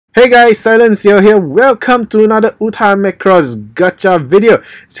Hey guys, SilentCiel here. Welcome to another Macross gacha video.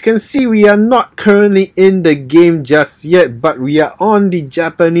 As you can see, we are not currently in the game just yet, but we are on the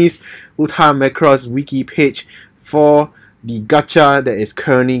Japanese Macross wiki page for the gacha that is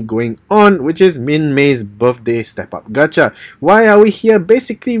currently going on, which is Min May's birthday step-up gacha. Why are we here?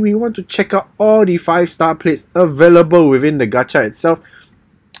 Basically, we want to check out all the 5-star plates available within the gacha itself,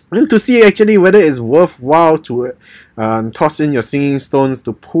 and to see actually whether it's worthwhile to toss in your singing stones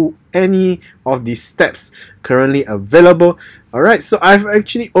to pull any of these steps currently available. Alright, so I've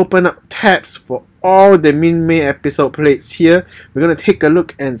actually opened up tabs for all the Min May episode plates here. We're going to take a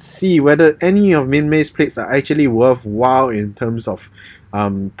look and see whether any of Min May's plates are actually worthwhile in terms of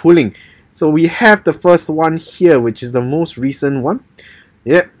pulling. So we have the first one here, which is the most recent one.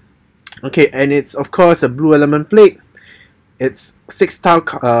 Yep. Okay, and it's of course a blue element plate. Its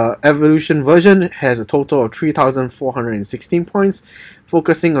 6-star evolution version has a total of 3,416 points,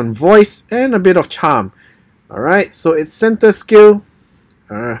 focusing on voice and a bit of charm. Alright, so its center skill,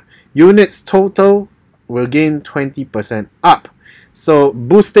 units total will gain 20% up. So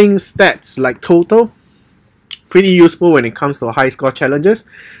boosting stats like total, pretty useful when it comes to high score challenges.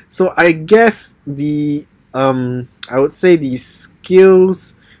 So I guess the I would say the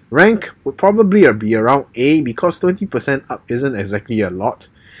skills rank would probably be around A, because 20% up isn't exactly a lot.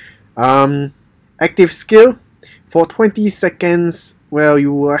 Active skill, for 20 seconds, well,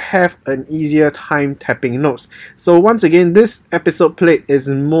 you will have an easier time tapping notes. So once again, this episode plate is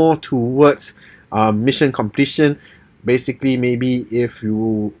more towards mission completion. Basically, maybe if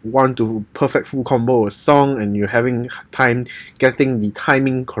you want to perfect full combo a song and you're having time getting the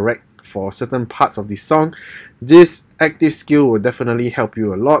timing correct for certain parts of the song, this active skill will definitely help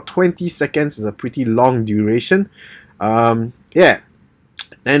you a lot. 20 seconds is a pretty long duration. Yeah.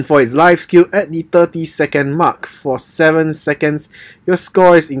 And for its life skill, at the 30-second mark, for 7 seconds, your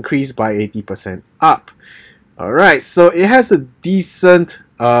score is increased by 80% up. Alright, so it has a decent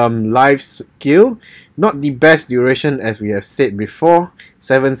life skill. Not the best duration, as we have said before.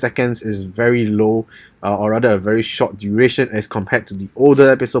 7 seconds is very low, or rather a very short duration as compared to the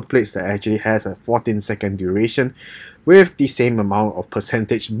older episode plates that actually has a 14-second duration with the same amount of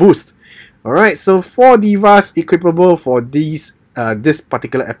percentage boost. Alright, so 4 divas equipable for these this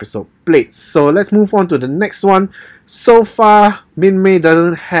particular episode plates. So let's move on to the next one. So far, Min May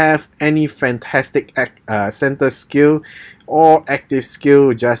doesn't have any fantastic center skill or active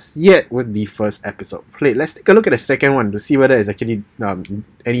skill just yet with the first episode plate. Let's take a look at the second one to see whether it's actually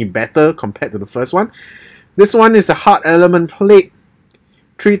any better compared to the first one. This one is a heart element plate,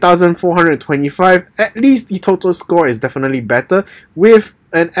 3,425. At least the total score is definitely better, with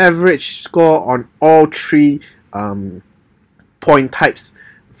an average score on all 3 point types,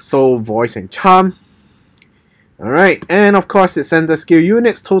 so voice and charm. Alright, and of course its center skill,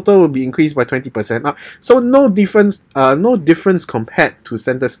 units total will be increased by 20% up. So no difference compared to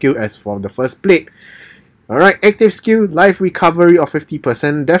center skill as for the first plate. Alright, active skill, life recovery of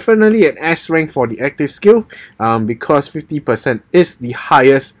 50%. Definitely an S rank for the active skill, because 50% is the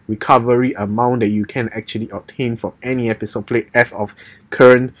highest recovery amount that you can actually obtain from any episode plate as of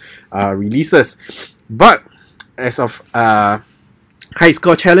current releases. But as of high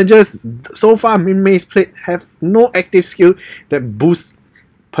score challenges, so far Min May's plate have no active skill that boosts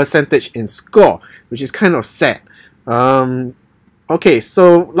percentage in score, which is kind of sad. Okay,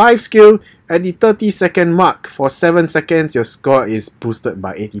 so life skill, at the 30-second mark, for 7 seconds your score is boosted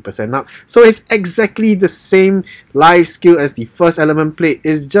by 80% up. So it's exactly the same life skill as the first element plate.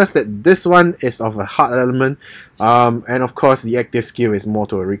 It's just that this one is of a heart element, and of course the active skill is more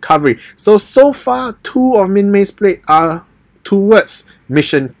to a recovery. So far 2 of Min May's plate are towards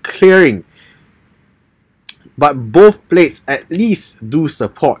mission clearing, but both plates at least do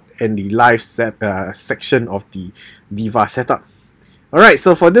support in the life section of the diva setup. Alright,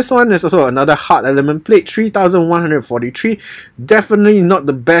 so for this one, there's also another heart element plate, 3,143. Definitely not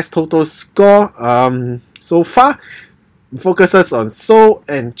the best total score so far. Focuses on soul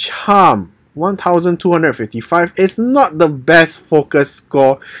and charm, 1,255. It's not the best focus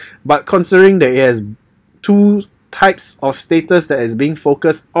score, but considering that it has 2 types of status that is being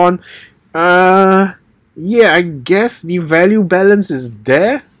focused on, yeah, I guess the value balance is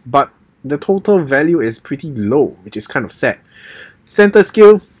there, but the total value is pretty low, which is kind of sad. Center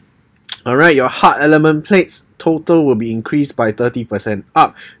skill, alright, your heart element plates total will be increased by 30%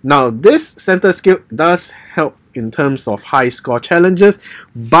 up. Now this center skill does help in terms of high score challenges,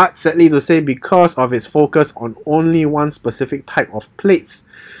 but sadly to say, because of its focus on only one specific type of plates,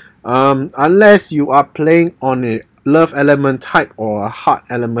 unless you are playing on a love element type or a heart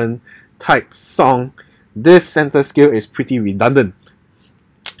element type song, this center skill is pretty redundant.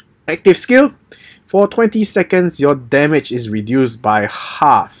 active skill. For 20 seconds, your damage is reduced by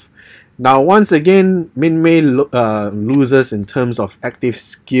half. Now, once again, Min Mei loses in terms of active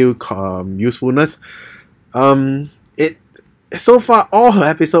skill usefulness. So far, all her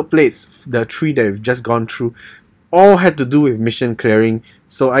episode plates, the 3 that we've just gone through, all had to do with mission clearing.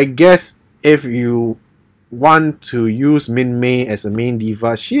 So I guess if you want to use Min Mei as a main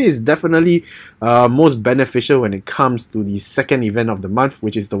diva, she is definitely most beneficial when it comes to the second event of the month,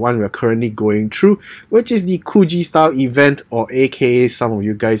 which is the one we're currently going through, which is the Kuji style event, or aka some of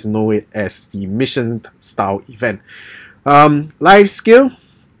you guys know it as the mission style event. Life skill.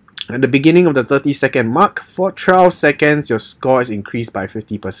 At the beginning of the 30-second mark, for 12 seconds, your score is increased by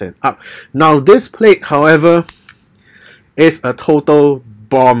 50% up. Now, this plate, however, is a total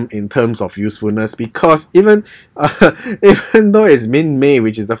bomb in terms of usefulness, because even though it's Min Mei,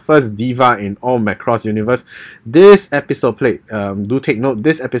 which is the first diva in all Macross universe, this episode plate, do take note,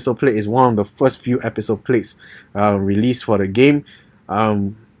 this episode plate is one of the first few episode plates released for the game.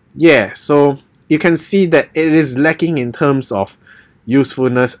 Yeah, so you can see that it is lacking in terms of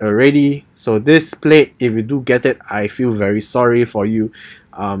usefulness already. So this plate, if you do get it, I feel very sorry for you.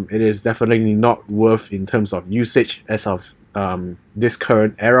 It is definitely not worth in terms of usage as of this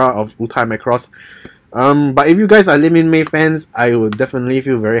current era of Ultra Macross. But if you guys are Min Mei fans, I will definitely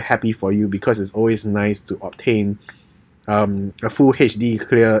feel very happy for you, because it's always nice to obtain a full HD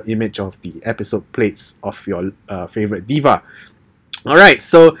clear image of the episode plates of your favorite diva. Alright,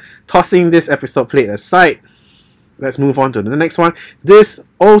 so tossing this episode plate aside, let's move on to the next one. This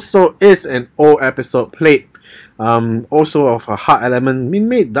also is an old episode plate. Also of a heart element. Min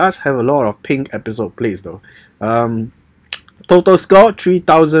Mei does have a lot of pink episode plates though. Total score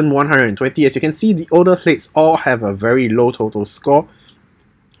 3120. As you can see, the older plates all have a very low total score.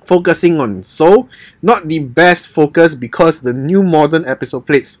 Focusing on Soul, not the best focus, because the new modern episode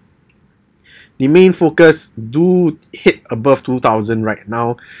plates, the main focus do hit above 2000 right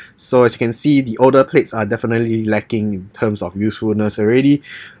now. So as you can see, the older plates are definitely lacking in terms of usefulness already.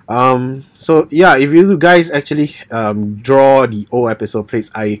 So yeah, if you guys actually draw the old episode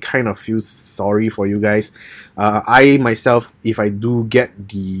plates, I kind of feel sorry for you guys. I myself, if I do get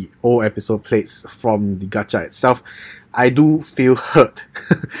the old episode plates from the gacha itself, I do feel hurt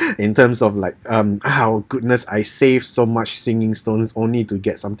in terms of like, oh goodness, I saved so much singing stones only to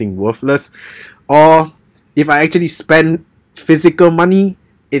get something worthless. Or if I actually spend physical money,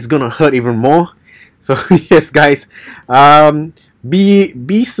 it's gonna hurt even more. So yes guys,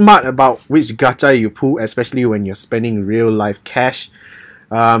 be smart about which gacha you pull, especially when you're spending real life cash.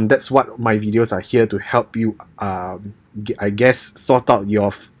 That's what my videos are here to help you, I guess, sort out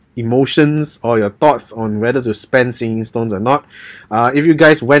your emotions or your thoughts on whether to spend singing stones or not. If you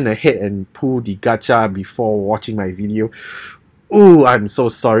guys went ahead and pulled the gacha before watching my video, ooh, I'm so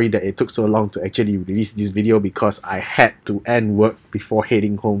sorry that it took so long to actually release this video, because I had to end work before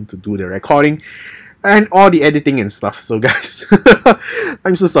heading home to do the recording and all the editing and stuff. So guys,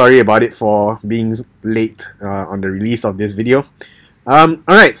 I'm so sorry about it for being late on the release of this video.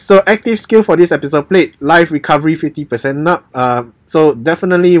 Alright, so active skill for this episode plate, life recovery 50% up. So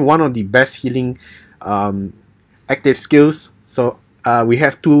definitely one of the best healing active skills. So we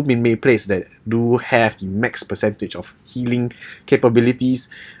have two Min Mei plates that do have the max percentage of healing capabilities.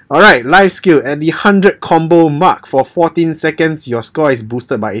 Alright, life skill, at the 100 combo mark for 14 seconds, your score is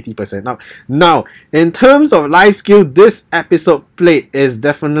boosted by 80% up. Now, in terms of life skill, this episode plate is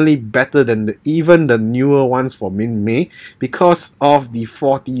definitely better than even the newer ones for Min Mei, because of the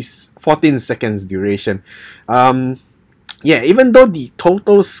 14 seconds duration. Yeah, even though the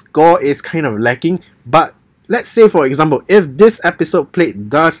total score is kind of lacking, but let's say for example, if this episode plate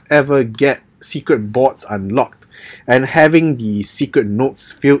does ever get secret boards unlocked, and having the secret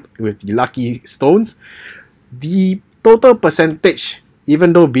notes filled with the lucky stones, the total percentage,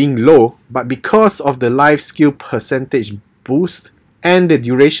 even though being low, but because of the life skill percentage boost and the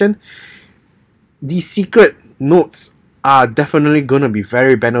duration, the secret notes are definitely going to be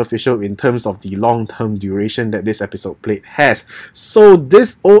very beneficial in terms of the long-term duration that this episode plate has. So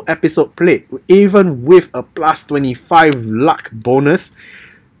this old episode plate, even with a plus 25 luck bonus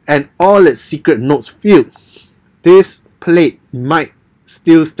and all its secret notes filled, this plate might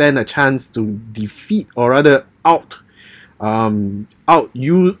still stand a chance to defeat, or rather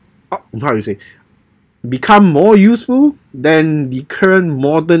become more useful than the current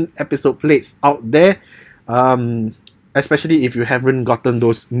modern episode plates out there. Especially if you haven't gotten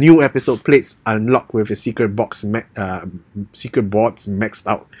those new episode plates unlocked with a secret box, secret boards maxed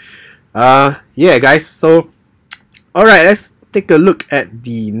out. Yeah, guys. So, alright, let's take a look at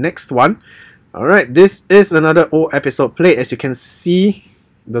the next one. Alright, this is another old episode plate. As you can see,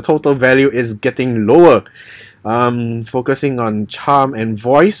 the total value is getting lower. Focusing on charm and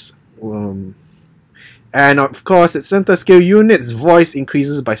voice. And of course, its SilentCiel unit's voice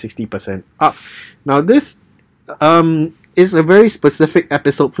increases by 60% up. Now this is a very specific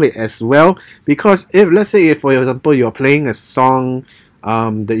episode plate as well, because if, let's say, if for example you're playing a song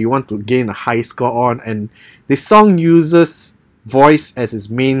that you want to gain a high score on, and the song uses voice as its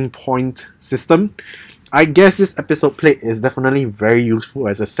main point system, I guess this episode plate is definitely very useful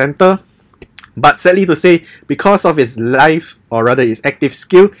as a center. But sadly to say, because of its life, or rather its active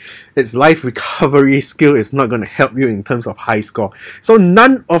skill, its life recovery skill is not going to help you in terms of high score. So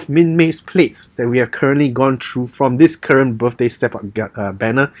none of Min Mei's plates that we have currently gone through from this current birthday step up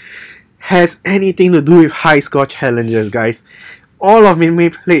banner has anything to do with high score challenges, guys. All of Min Mei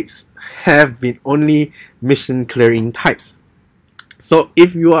plates have been only mission clearing types. So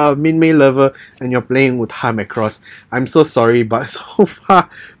if you are a Min Mei lover and you're playing with Macross, I'm so sorry, but so far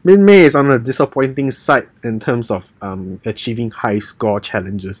Min Mei is on a disappointing side in terms of achieving high score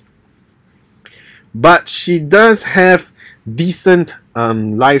challenges. But she does have decent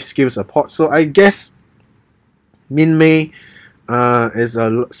life skill support, so I guess Min Mei is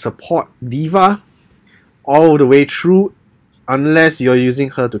a support diva all the way through, unless you're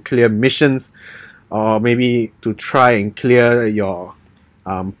using her to clear missions, or maybe to try and clear your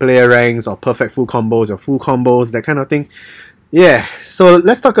player ranks or perfect full combos, that kind of thing. Yeah, so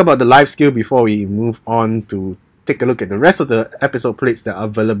let's talk about the life skill before we move on to take a look at the rest of the episode plates that are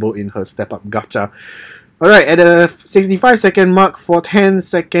available in her step up gacha. Alright, at the 65-second mark for 10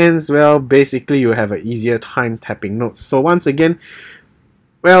 seconds, well, basically you have an easier time tapping notes. So once again,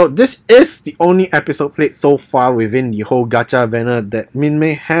 well, this is the only episode plate so far within the whole gacha banner that Min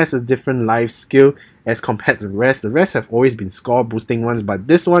Mei has a different life skill as compared to the rest. The rest have always been score boosting ones, but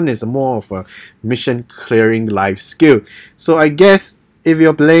this one is more of a mission clearing life skill. So I guess if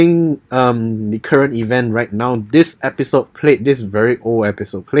you're playing the current event right now, this episode plate, this very old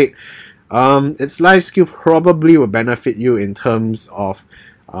episode plate, its life skill probably will benefit you in terms of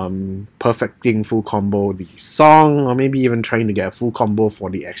perfecting full combo the song, or maybe even trying to get a full combo for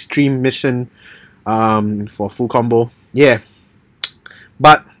the extreme mission for full combo. Yeah,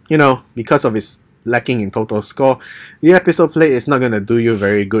 but you know, because of its lacking in total score, the episode plate is not going to do you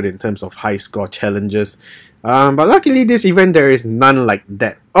very good in terms of high score challenges. But luckily this event there is none like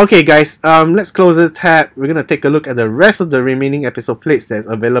that. Okay guys, let's close this tab. We're going to take a look at the rest of the remaining episode plates that's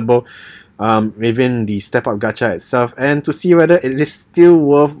available within the step up gacha itself, and to see whether it is still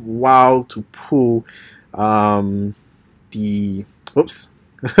worthwhile to pull the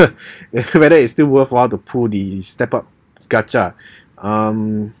whether it's still worthwhile to pull the step up gacha.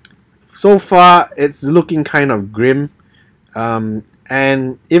 So far it's looking kind of grim,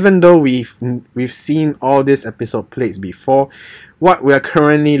 and even though we've seen all these episode plates before, what we are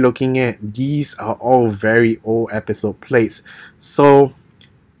currently looking at, these are all very old episode plates. So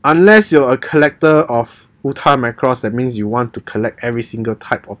unless you're a collector of Macross, that means you want to collect every single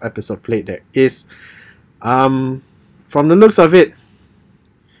type of episode plate there is. From the looks of it,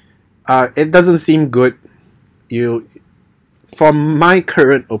 it doesn't seem good. From my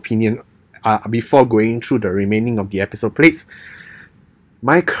current opinion, before going through the remaining of the episode plates,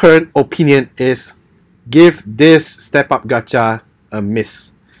 my current opinion is give this step up gacha a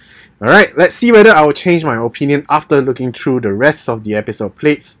miss. Alright, let's see whether I will change my opinion after looking through the rest of the episode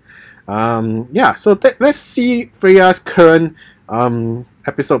plates. Yeah, so let's see Freya's current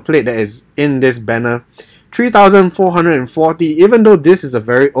episode plate that is in this banner. 3,440. Even though this is a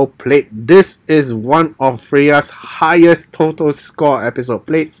very old plate, this is one of Freya's highest total score episode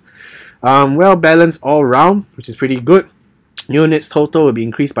plates. Well balanced all round, which is pretty good. Units total will be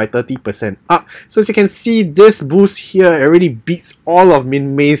increased by 30% up. So as you can see, this boost here already beats all of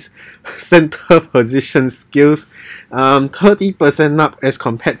Min Mei's center position skills. 30% up as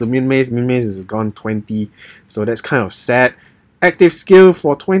compared to Min Mei's. Min Mei's is gone 20, so that's kind of sad. Active skill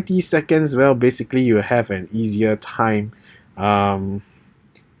for 20 seconds, well, basically you have an easier time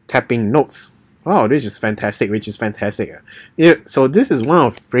tapping notes. Wow, this is fantastic, which is fantastic. Yeah, so this is one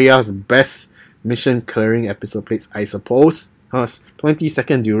of Freya's best mission clearing episode plates, I suppose.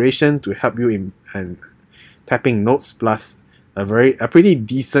 20-second duration to help you in tapping notes, plus a pretty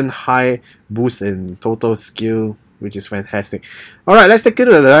decent high boost in total skill, which is fantastic. Alright, let's take a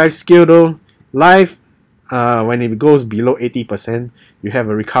look at the life skill though. Life, when it goes below 80%, you have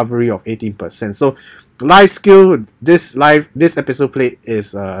a recovery of 18%. So life skill, this episode plate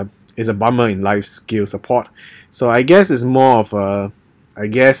is a bummer in life skill support. So I guess it's more of a,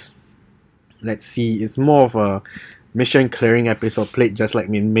 let's see, it's more of a mission clearing episode plate, just like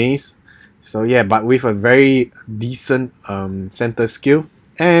Min Mei's. So yeah, but with a very decent center skill.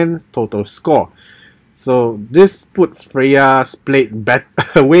 and total score. So this puts Freya's plate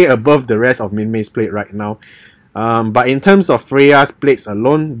way above the rest of Min Mei's plate right now. But in terms of Freya's plates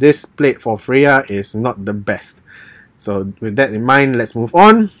alone, this plate for Freya is not the best. So with that in mind, let's move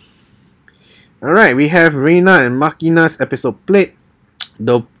on. Alright, we have Reina and Makina's episode plate.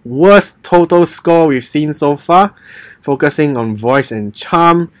 The worst total score we've seen so far, focusing on voice and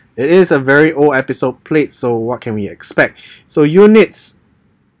charm. It is a very old episode plate, so what can we expect? So units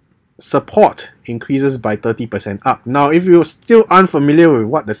support increases by 30% up. Now, if you're still unfamiliar with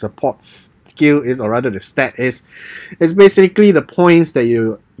what the support skill is, or rather the stat is, it's basically the points that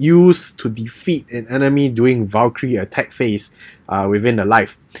you use to defeat an enemy during Valkyrie attack phase within the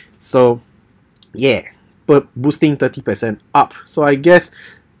life. So yeah, but boosting 30% up. So I guess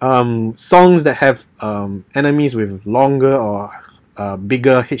songs that have enemies with longer or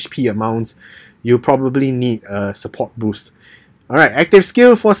bigger HP amounts, you probably need a support boost. Alright, active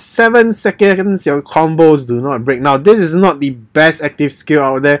skill for 7 seconds, your combos do not break. Now, this is not the best active skill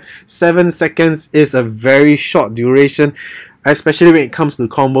out there. 7 seconds is a very short duration, especially when it comes to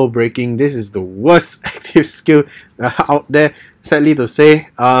combo breaking. This is the worst active skill out there, sadly to say.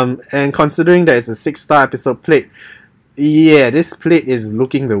 And considering that it's a 6-star episode plate, yeah, this plate is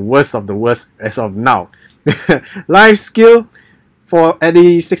looking the worst of the worst as of now. Life skill. At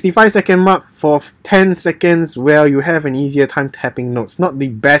the 65-second mark, for 10 seconds, well, you have an easier time tapping notes. Not the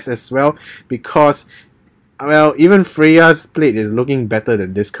best as well, because, well, even Freya's plate is looking better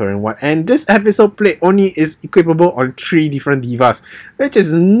than this current one. And this episode plate only is equipable on 3 different divas, which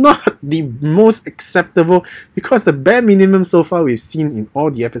is not the most acceptable, because the bare minimum so far we've seen in all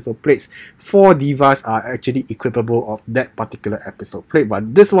the episode plates, 4 divas are actually equipable of that particular episode plate.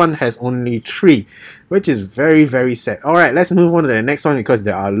 But this one has only 3, which is very, very sad. Alright, let's move on to the next one, because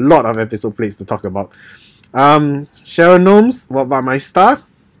there are a lot of episode plates to talk about. Cheryl Gnomes, what about my star?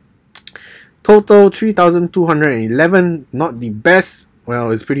 Total 3,211, not the best. Well,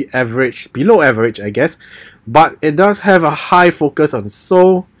 it's pretty average, below average, I guess. But it does have a high focus on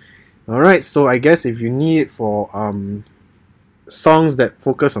soul. Alright, so I guess if you need it for songs that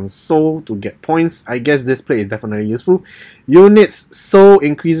focus on soul to get points, I guess this plate is definitely useful. Units soul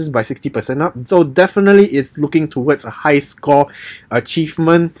increases by 60% up, so definitely it's looking towards a high score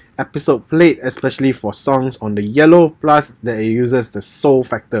achievement episode plate, especially for songs on the yellow, plus that it uses the soul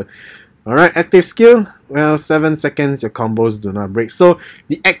factor. Alright, active skill, well, 7 seconds, your combos do not break. So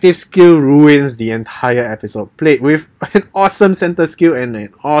the active skill ruins the entire episode plate with an awesome center skill and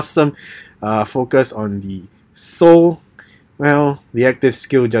an awesome focus on the soul. Well, the active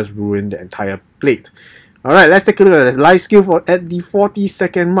skill just ruined the entire plate. Alright, let's take a look at the life skill. For at the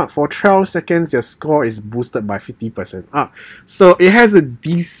 40-second mark, for 12 seconds, your score is boosted by 50% up. So it has a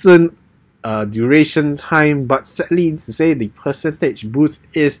decent duration time, but sadly to say, the percentage boost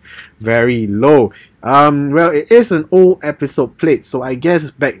is very low. Well, it is an old episode plate, so I guess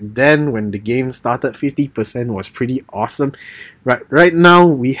back then when the game started, 50% was pretty awesome. Right now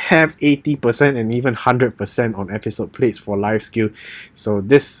we have 80% and even 100% on episode plates for life skill, so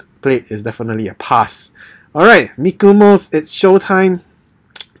this plate is definitely a pass. Alright, Mikumo's It's Showtime.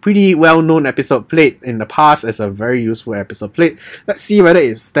 Pretty well-known episode plate in the past as a very useful episode plate. Let's see whether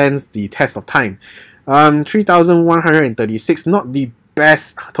it stands the test of time. 3,136, not the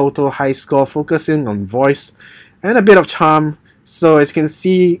best total high score, focusing on voice and a bit of charm. So as you can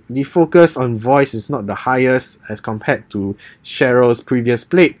see, the focus on voice is not the highest as compared to Cheryl's previous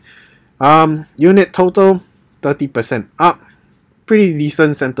plate. Unit total, 30% up. Pretty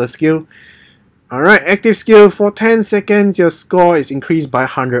decent center skill. Alright, active skill, for 10 seconds, your score is increased by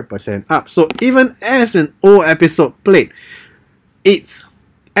 100% up. So even as an old episode plate, its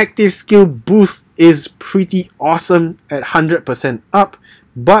active skill boost is pretty awesome at 100% up,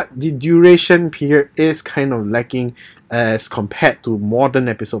 but the duration period is kind of lacking as compared to modern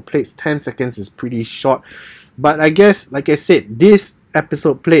episode plates. 10 seconds is pretty short, but I guess, like I said, this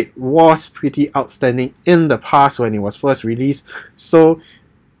episode plate was pretty outstanding in the past when it was first released. So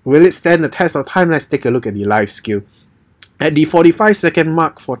will it stand the test of time? Let's take a look at the life skill. At the 45-second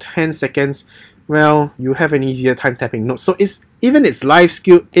mark, for 10 seconds, well, you have an easier time tapping note. So even its life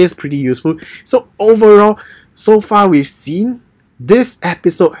skill is pretty useful. So overall, so far we've seen this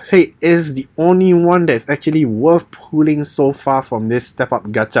episode plate is the only one that's actually worth pulling so far from this step up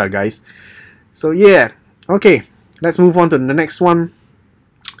gacha, guys. So yeah, okay, let's move on to the next one.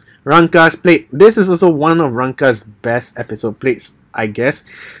 Ranka's plate. This is also one of Ranka's best episode plates, I guess,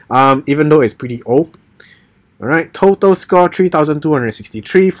 even though it's pretty old. Alright, total score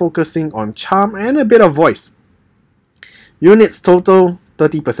 3,263, focusing on charm and a bit of voice. Units total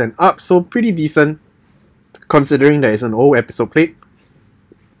 30% up, so pretty decent considering that it's an old episode plate.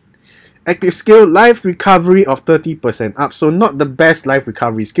 Active skill, life recovery of 30% up. So not the best life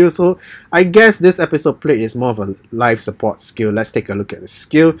recovery skill. So I guess this episode plate is more of a life support skill. Let's take a look at the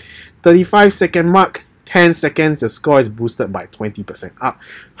skill. 35-second mark, 10 seconds, your score is boosted by 20% up.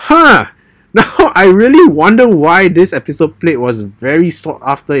 Now I really wonder why this episode plate was very sought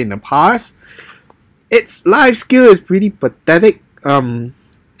after in the past. Its life skill is pretty pathetic.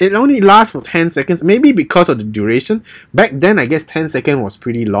 It only lasts for 10 seconds, maybe because of the duration. Back then, I guess 10 seconds was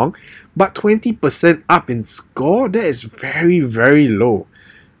pretty long. But 20% up in score, that is very, very low.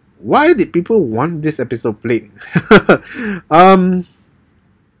 Why did people want this episode plate?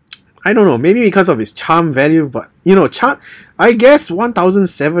 I don't know, maybe because of its charm value, but you know, I guess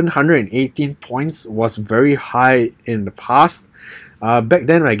 1,718 points was very high in the past. Back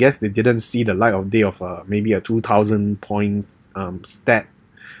then, I guess they didn't see the light of day of maybe a 2,000 point stat.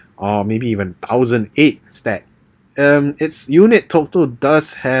 Or maybe even 1,008 stat. Its unit total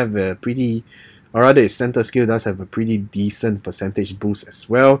does have a pretty, or rather its center skill does have a pretty decent percentage boost as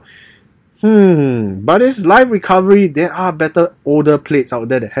well. But its life recovery, there are better older plates out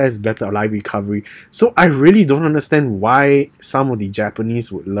there that has better life recovery. So I really don't understand why some of the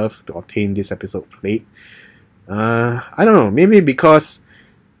Japanese would love to obtain this episode plate. I don't know, maybe because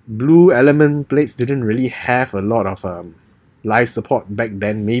blue element plates didn't really have a lot of life support back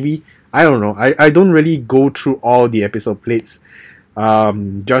then, maybe. I don't know. I don't really go through all the episode plates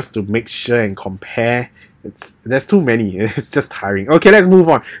just to make sure and compare. There's too many. It's just tiring. Okay, let's move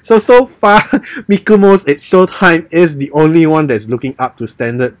on. So far, Mikumo's It's Showtime is the only one that's looking up to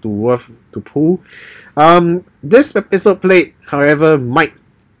standard to worth to pull. This episode plate, however, might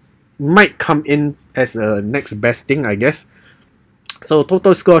come in as the next best thing, I guess. So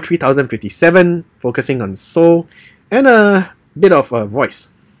total score 3,057, focusing on soul and a bit of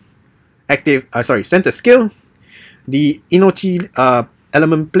voice. Center skill. The Inochi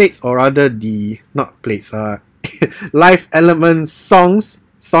element plates, or rather not plates, life element songs.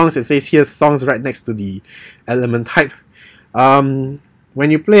 It says here songs right next to the element type. When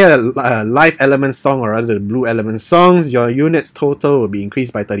you play a life element song, or rather the blue element songs, your unit's total will be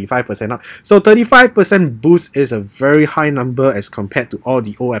increased by 35% up. So 35% boost is a very high number as compared to all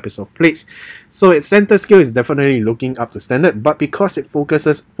the old episode plates. So its center skill is definitely looking up to standard, but because it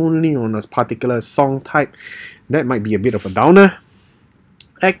focuses only on a particular song type, that might be a bit of a downer.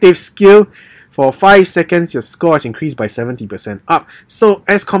 Active skill, for 5 seconds, your score is increased by 70% up. So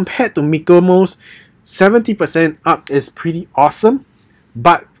as compared to Mikumo's, 70% up is pretty awesome.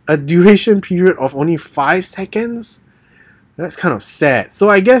 But a duration period of only 5 seconds? That's kind of sad. So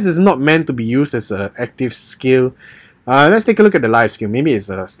I guess it's not meant to be used as an active skill. Let's take a look at the life skill. Maybe it's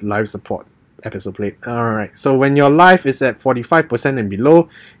a life support episode plate. Alright, so when your life is at 45% and below,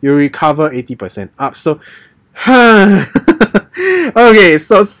 you recover 80% up. So, okay,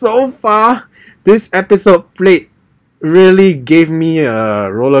 so far, this episode plate really gave me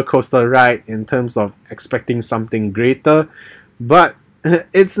a roller coaster ride in terms of expecting something greater. But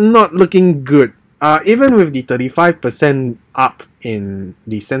it's not looking good. Even with the 35% up in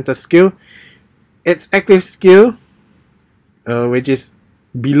the center skill, its active skill, which is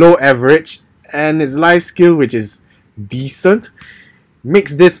below average, and its life skill, which is decent,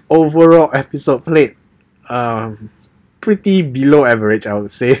 makes this overall episode plate pretty below average, I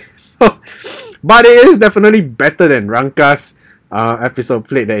would say. But it is definitely better than Ranka's episode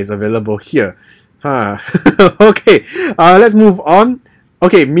plate that is available here. Okay, let's move on.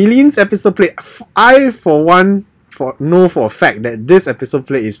 Okay, Milline's episode plate. I, for one, know for a fact that this episode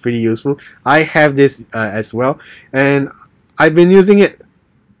plate is pretty useful. I have this as well, and I've been using it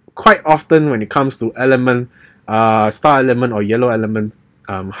quite often when it comes to element, star element or yellow element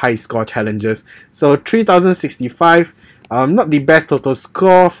high score challenges. So 3,065, not the best total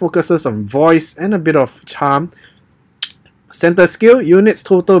score, focuses on voice and a bit of charm. Center skill, units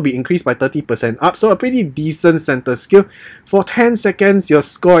total be increased by 30% up, so a pretty decent center skill. For 10 seconds, your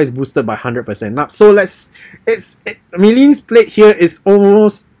score is boosted by 100% up. So Milline's plate here is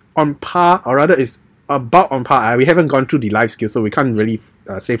almost on par, or rather is about on par. We haven't gone through the life skill, so we can't really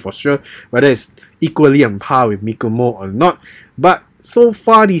say for sure whether it's equally on par with Mikumo or not. But so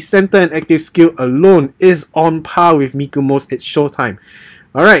far, the center and active skill alone is on par with Mikumo's It's Showtime.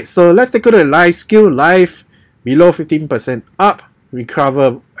 Alright, so let's take a look at life skill. Life below 15% up,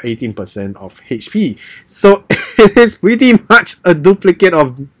 recover 18% of HP. So it is pretty much a duplicate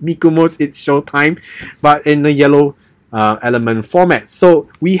of Mikumo's It's Showtime, but in the yellow element format. So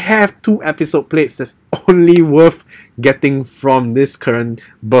we have 2 episode plates that's only worth getting from this current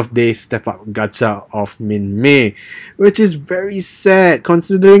birthday step up gacha of Min-Mei, which is very sad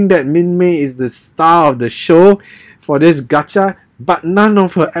considering that Min-Mei is the star of the show for this gacha. but none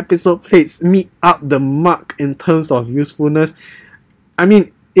of her episode plates meet up the mark in terms of usefulness. I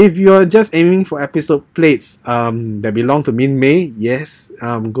mean, if you're just aiming for episode plates that belong to Min Mei, yes,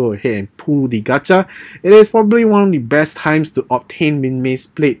 go ahead and pull the gacha. It is probably one of the best times to obtain Min Mei's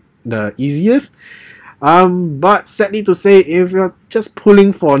plate, the easiest. But sadly to say, if you're just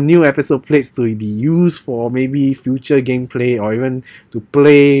pulling for new episode plates to be used for maybe future gameplay or even to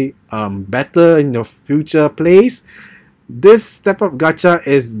play better in your future plays, this step up gacha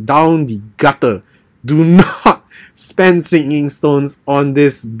is down the gutter. Do not spend singing stones on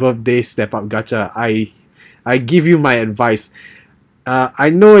this birthday step up gacha. I give you my advice. I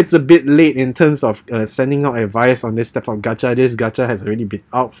know it's a bit late in terms of sending out advice on this step up gacha. This gacha has already been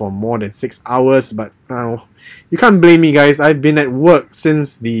out for more than 6 hours, but you can't blame me, guys. I've been at work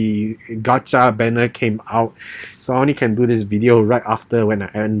since the gacha banner came out, so I only can do this video right after when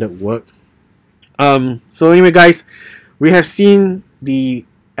I ended work. So anyway, guys, we have seen the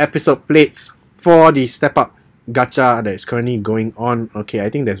episode plates for the step up gacha that is currently going on. Okay, I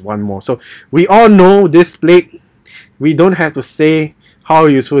think there's one more. So we all know this plate. We don't have to say how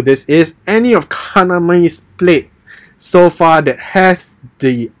useful this is. Any of Kaname's plate so far that has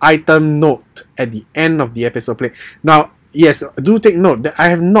the item note at the end of the episode plate. Now, yes, do take note that I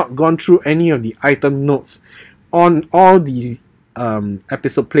have not gone through any of the item notes on all the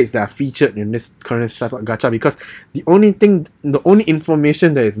episode plates that are featured in this current step up gacha, because the only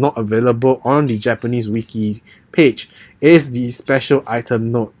information that is not available on the Japanese wiki page is the special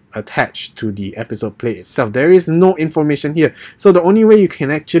item note attached to the episode plate itself. There is no information here, so the only way you can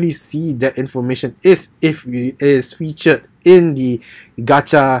actually see that information is if it is featured in the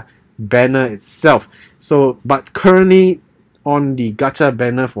gacha banner itself. So, but currently on the gacha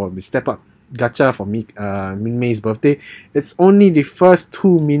banner for the step up gacha for Min Mei's birthday, it's only the first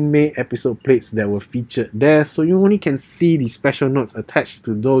 2 Min Mei episode plates that were featured there, so you only can see the special notes attached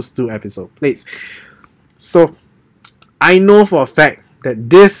to those 2 episode plates. So I know for a fact that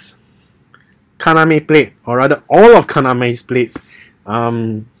this Kaname plate, or rather all of Kaname's plates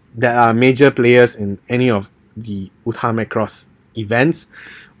that are major players in any of the Macross events,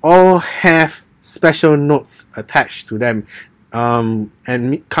 all have special notes attached to them. And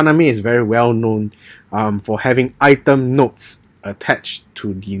Kaname is very well known for having item notes attached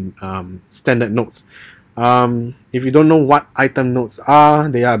to the standard notes. If you don't know what item notes are,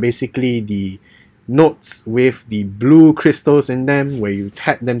 they are basically the notes with the blue crystals in them, where you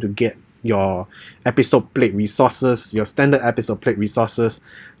tap them to get your episode plate resources, your standard episode plate resources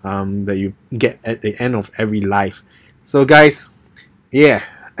that you get at the end of every life. So guys, yeah,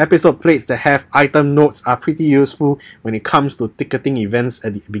 episode plates that have item notes are pretty useful when it comes to ticketing events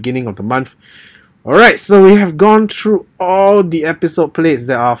at the beginning of the month. Alright, so we have gone through all the episode plates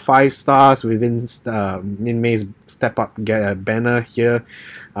that are 5 stars within Min Mei's step up banner here.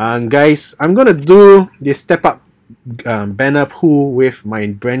 Guys, I'm gonna do this step up banner pull with my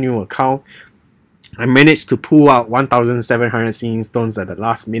brand new account. I managed to pull out 1,700 singing stones at the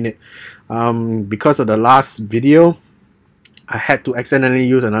last minute. Because of the last video, I had to accidentally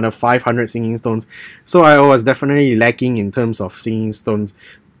use another 500 singing stones, so I was definitely lacking in terms of singing stones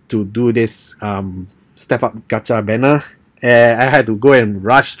to do this step up gacha banner. I had to go and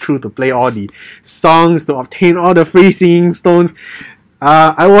rush through to play all the songs to obtain all the free singing stones.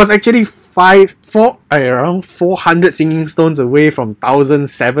 I was actually around 400 singing stones away from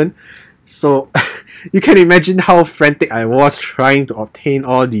 1,007, so you can imagine how frantic I was trying to obtain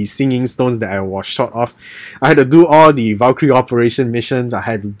all the singing stones that I was short of. I had to do all the Valkyrie operation missions. I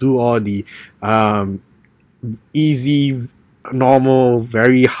had to do all the easy, normal,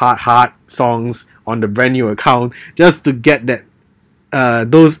 very hard songs on the brand new account just to get that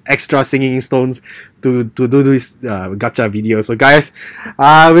those extra singing stones to do this gacha video. So guys,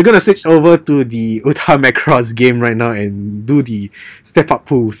 we're gonna switch over to the Macross game right now and do the step up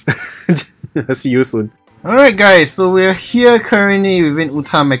pulls. See you soon. Alright guys, so we're here currently within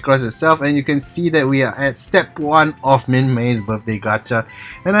Macross itself, and you can see that we are at step 1 of Min Mei's birthday gacha,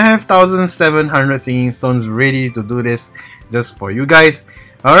 and I have 1,700 singing stones ready to do this just for you guys.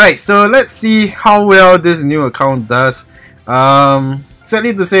 Alright, so let's see how well this new account does.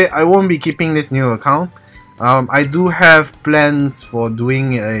 Sadly to say, I won't be keeping this new account. I do have plans for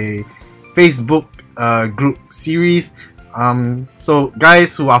doing a Facebook group series. So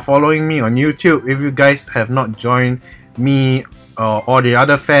guys who are following me on YouTube, if you guys have not joined me or the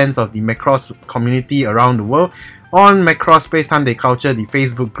other fans of the Macross community around the world on Macross Spacetime Deculture, the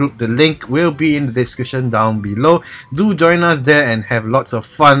Facebook group, the link will be in the description down below. Do join us there and have lots of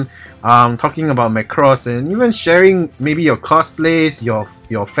fun talking about Macross, and even sharing maybe your cosplays,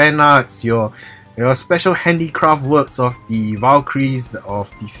 your fan arts, your your special handicraft works of the Valkyries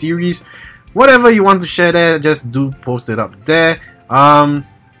of the series. Whatever you want to share there, just do post it up there.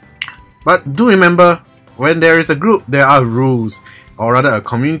 But do remember, when there is a group, there are rules, or rather a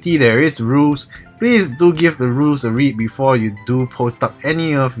community, there is rules. Please do give the rules a read before you do post up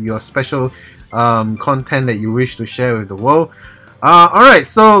any of your special content that you wish to share with the world. Alright,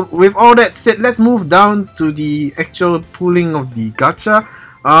 so with all that said, let's move down to the actual pulling of the gacha.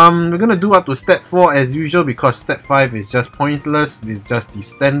 We're gonna do up to step 4 as usual, because step 5 is just pointless. It's just the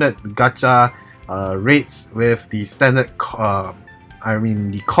standard gacha rates with the standard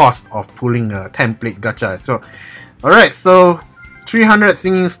the cost of pulling a template gacha as well. Alright, so 300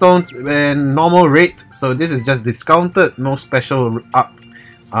 singing stones and normal rate, so this is just discounted, no special up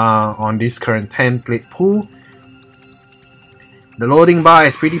on this current template pool. The loading bar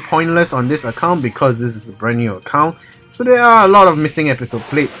is pretty pointless on this account because this is a brand new account, so there are a lot of missing episode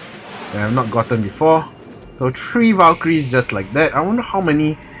plates that I have not gotten before. So 3 Valkyries just like that. I wonder how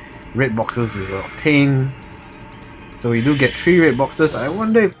many red boxes we will obtain. So we do get 3 red boxes. I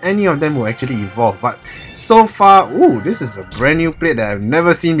wonder if any of them will actually evolve, but so far, ooh, this is a brand new plate that I've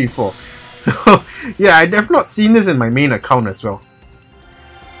never seen before. So yeah, I have not seen this in my main account as well.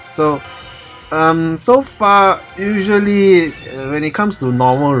 So so far, usually when it comes to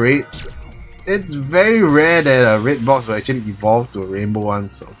normal rates, it's very rare that a red box will actually evolve to a rainbow one.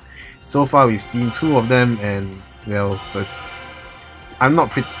 So far we've seen 2 of them, and well, but I'm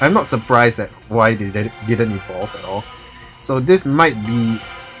not surprised at why they didn't evolve at all. So this might be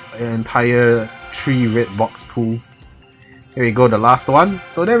an entire 3 red box pool. Here we go, the last one.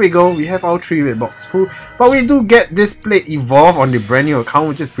 So there we go, we have our 3 red box pool. But we do get this plate evolve on the brand new account,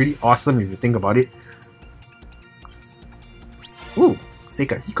 which is pretty awesome if you think about it. Ooh,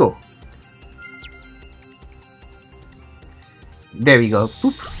 Seika Hiko. There we go.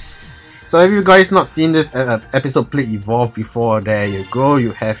 Boop. So if you guys not seen this episode plate evolve before, there you go.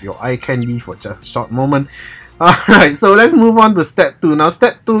 You have your eye candy for just a short moment. Alright, so let's move on to step 2. Now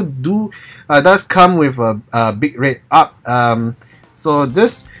step 2 does come with a big rate up. So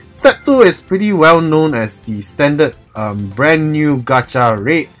this step 2 is pretty well known as the standard brand new gacha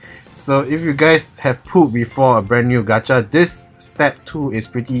rate. So if you guys have pulled before a brand new gacha, this step 2 is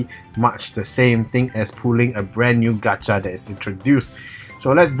pretty much the same thing as pulling a brand new gacha that is introduced.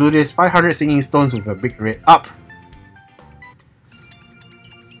 So let's do this. 500 singing stones with a big rate up.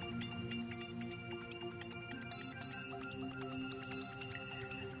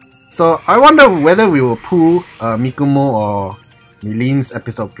 So I wonder whether we will pull Mikumo or Milene's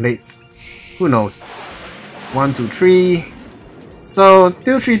episode plates. Who knows? 1, 2, 3. So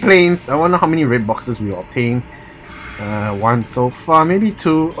still 3 planes. I wonder how many red boxes we will obtain. 1 so far, maybe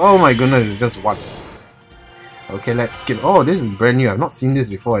 2. Oh my goodness, it's just 1. Okay, let's skip. Oh, this is brand new. I've not seen this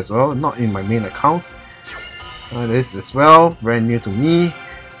before as well. Not in my main account. This as well, brand new to me.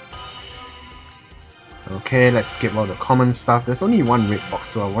 Okay, let's skip all the common stuff. There's only 1 red box,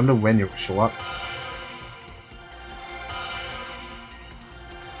 so I wonder when it will show up.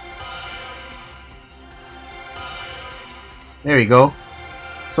 There we go.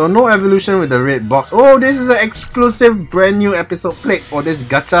 So no evolution with the red box. Oh, this is an exclusive brand new episode plate for this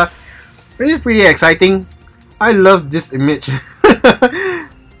gacha. Which is pretty exciting. I love this image.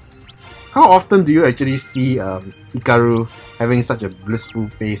 How often do you actually see Hikaru having such a blissful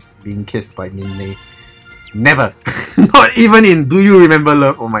face being kissed by Minmay? Never. Not even in Do You Remember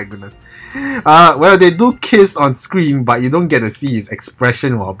Love? Oh my goodness. Well, they do kiss on screen, but you don't get to see his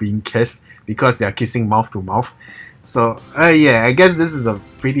expression while being kissed because they are kissing mouth to mouth. So yeah, I guess this is a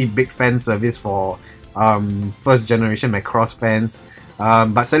pretty big fan service for first generation Macross fans.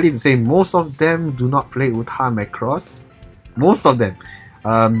 But sadly to say, most of them do not play Uta Macross. Most of them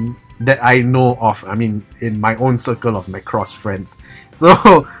that I know of. I mean, in my own circle of Macross friends.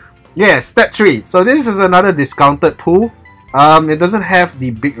 So yeah, step 3. So this is another discounted pool. It doesn't have the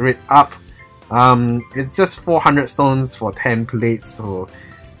big rate up. It's just 400 stones for 10 plates. So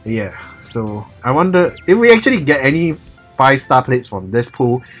yeah, so I wonder if we actually get any 5-star plates from this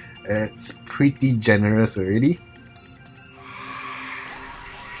pool. It's pretty generous already.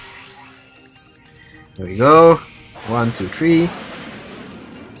 There we go. 1, 2, 3.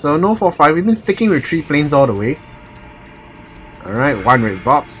 So no 4, 5. We've been sticking with 3 planes all the way. Alright, 1 red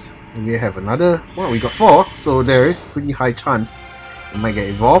box. We have another. Well, we got 4, so there is pretty high chance it might get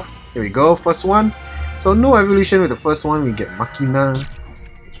evolved. Here we go, first one. So no evolution with the first one. We get Machina.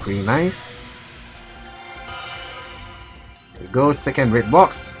 It's pretty nice. There we go, second red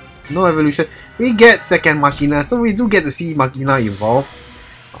box. No evolution. We get second Machina, so we do get to see Machina evolve.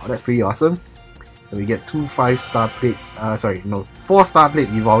 Oh, that's pretty awesome. So we get 2 5-star plates. Sorry, no, 4-star plate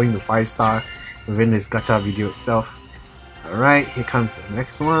evolving to 5-star within this gacha video itself. Alright, here comes the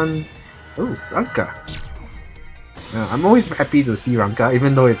next one. Oh, Ranka. I'm always happy to see Ranka,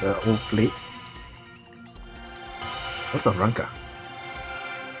 even though it's an old plate. What's up, Ranka?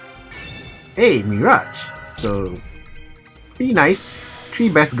 Hey, Mirage! So, pretty nice. 3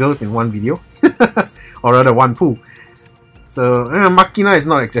 best girls in one video. Or rather, one pool. So, Makina is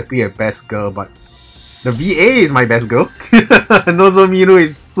not exactly a best girl, but the VA is my best girl. Nozomiru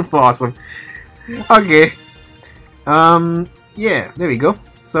is super awesome. Okay. Yeah, there we go.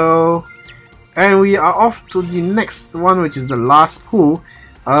 So, and we are off to the next one, which is the last pool.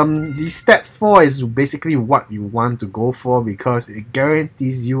 The step 4 is basically what you want to go for because it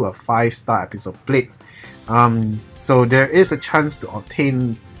guarantees you a 5-star episode plate. So there is a chance to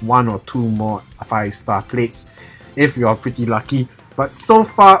obtain 1 or 2 more 5-star plates if you're pretty lucky. But so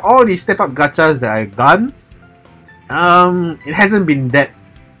far, all the step up gachas that I've done, it hasn't been that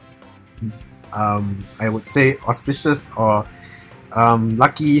I would say auspicious or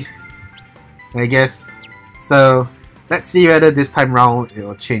lucky, I guess. So let's see whether this time round it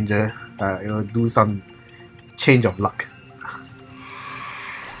will change. It will do some change of luck.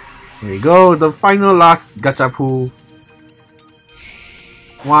 Here we go, the final last gacha pool.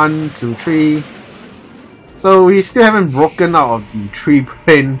 1, 2, 3. So we still haven't broken out of the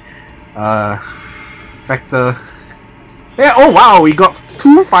 3-pin factor. Yeah, oh wow, we got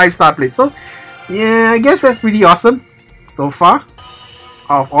 2 5-star plates. So yeah, I guess that's pretty awesome so far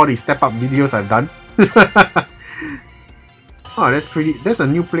out of all the step up videos I've done. Oh, that's a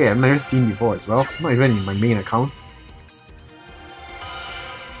new play I've never seen before as well. Not even in my main account.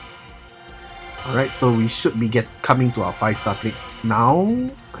 Alright, so we should be coming to our 5-star plate now,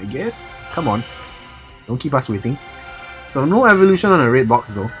 I guess. Come on. Don't keep us waiting. So no evolution on a red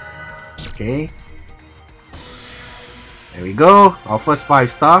box though. Okay. There we go. Our first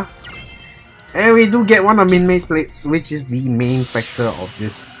 5-star. And we do get one of Minmei's plates, which is the main factor of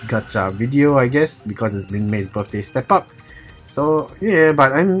this gacha video, I guess, because it's Minmei's birthday step up. So yeah,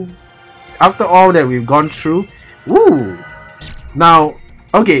 but after all that we've gone through, woo! Now,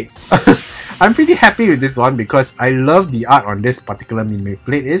 okay, I'm pretty happy with this one because I love the art on this particular Minmei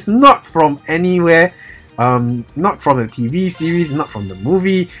plate. It's not from anywhere, not from the TV series, not from the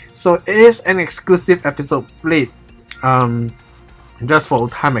movie. So it is an exclusive episode plate. Just for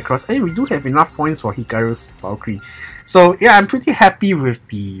Macross. Hey, we do have enough points for Hikaru's Valkyrie. So yeah, I'm pretty happy with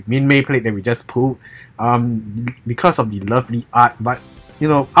the Minmei plate that we just pulled because of the lovely art. But you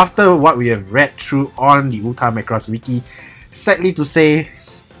know, after what we have read through on the Macross wiki, sadly to say,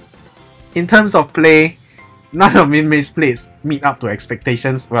 in terms of play, none of Minmei's plates meet up to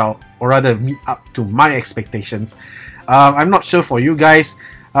expectations. Well, or rather meet up to my expectations. I'm not sure for you guys.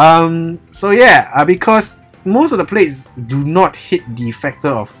 So yeah, because most of the plates do not hit the factor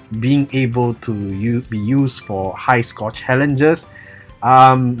of being able to be used for high score challenges.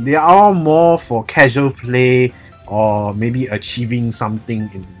 They are all more for casual play or maybe achieving something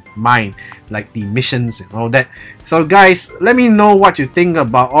in mind, like the missions and all that. So guys, let me know what you think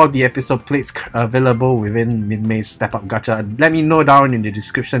about all the episode plates available within Minmei's Step Up Gacha. Let me know down in the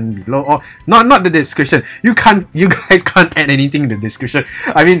description below, or not the description. You guys can't add anything in the description.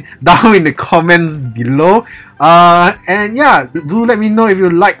 I mean, down in the comments below. And yeah, do let me know if you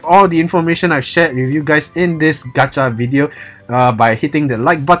like all the information I've shared with you guys in this gacha video by hitting the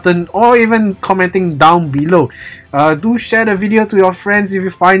like button or even commenting down below. Do share the video to your friends if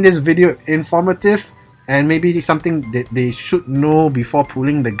you find this video informative and maybe something that they should know before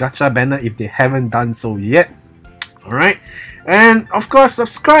pulling the gacha banner if they haven't done so yet. Alright, and of course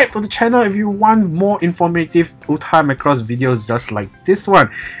subscribe to the channel if you want more informative Macross videos just like this one.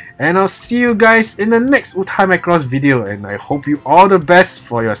 And I'll see you guys in the next Macross video, and I hope you all the best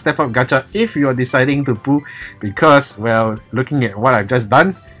for your step up gacha if you're deciding to pull, because well, looking at what I've just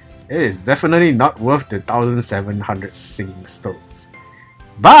done, it is definitely not worth the 1,700 singing stones.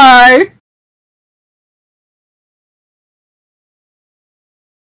 Bye!